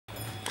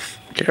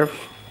Careful,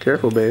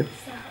 careful, babe.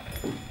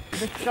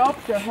 The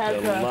sculptor has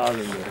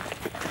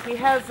he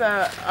has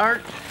a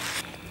art.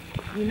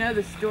 You know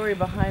the story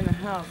behind the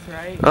house,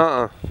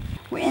 right?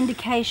 Were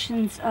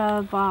indications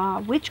of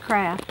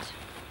witchcraft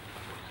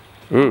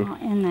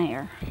in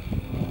there.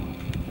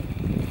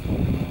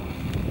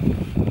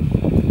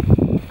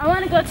 I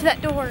want to go to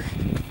that door.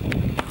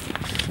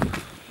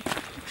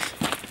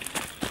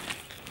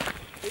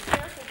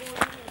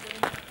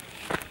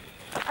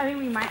 I mean,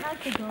 we might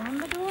like to go on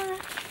the door,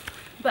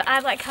 but I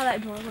like how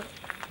that door looks.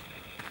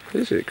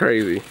 This shit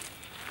crazy.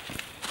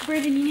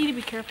 Brandon, you need to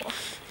be careful.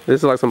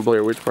 This is like some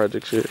Blair Witch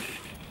Project shit.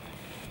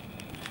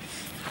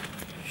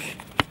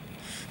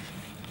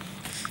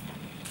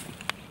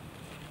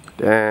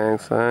 Dang,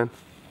 son.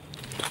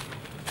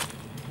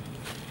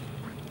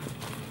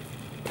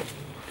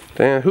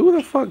 Damn, who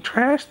the fuck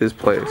trashed this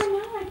place? I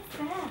know, it's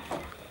bad.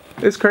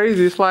 It's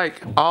crazy. It's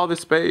like all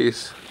this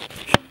space.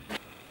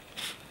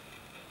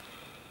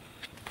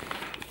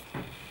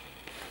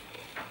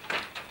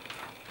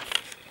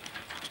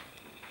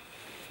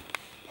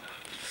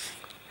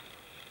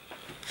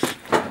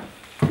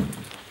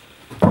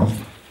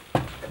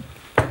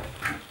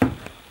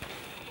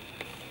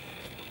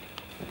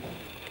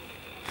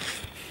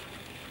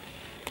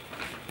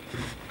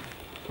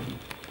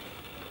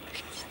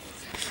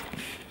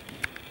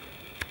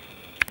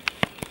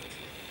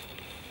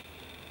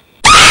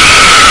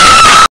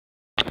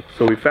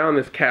 So we found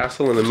this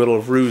castle in the middle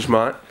of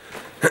Rougemont.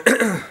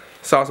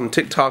 Saw some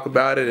TikTok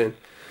about it, and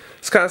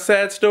it's kind of a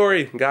sad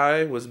story.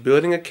 Guy was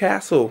building a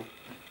castle,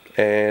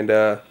 and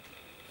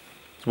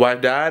his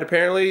wife died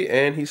apparently,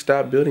 and he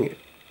stopped building it.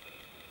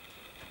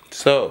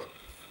 So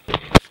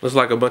looks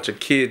like a bunch of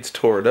kids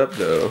tore it up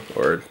though,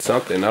 or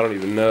something. I don't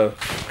even know.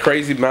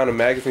 Crazy amount of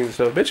magazines and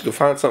stuff. I bet you could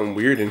find something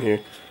weird in here.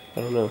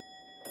 I don't know.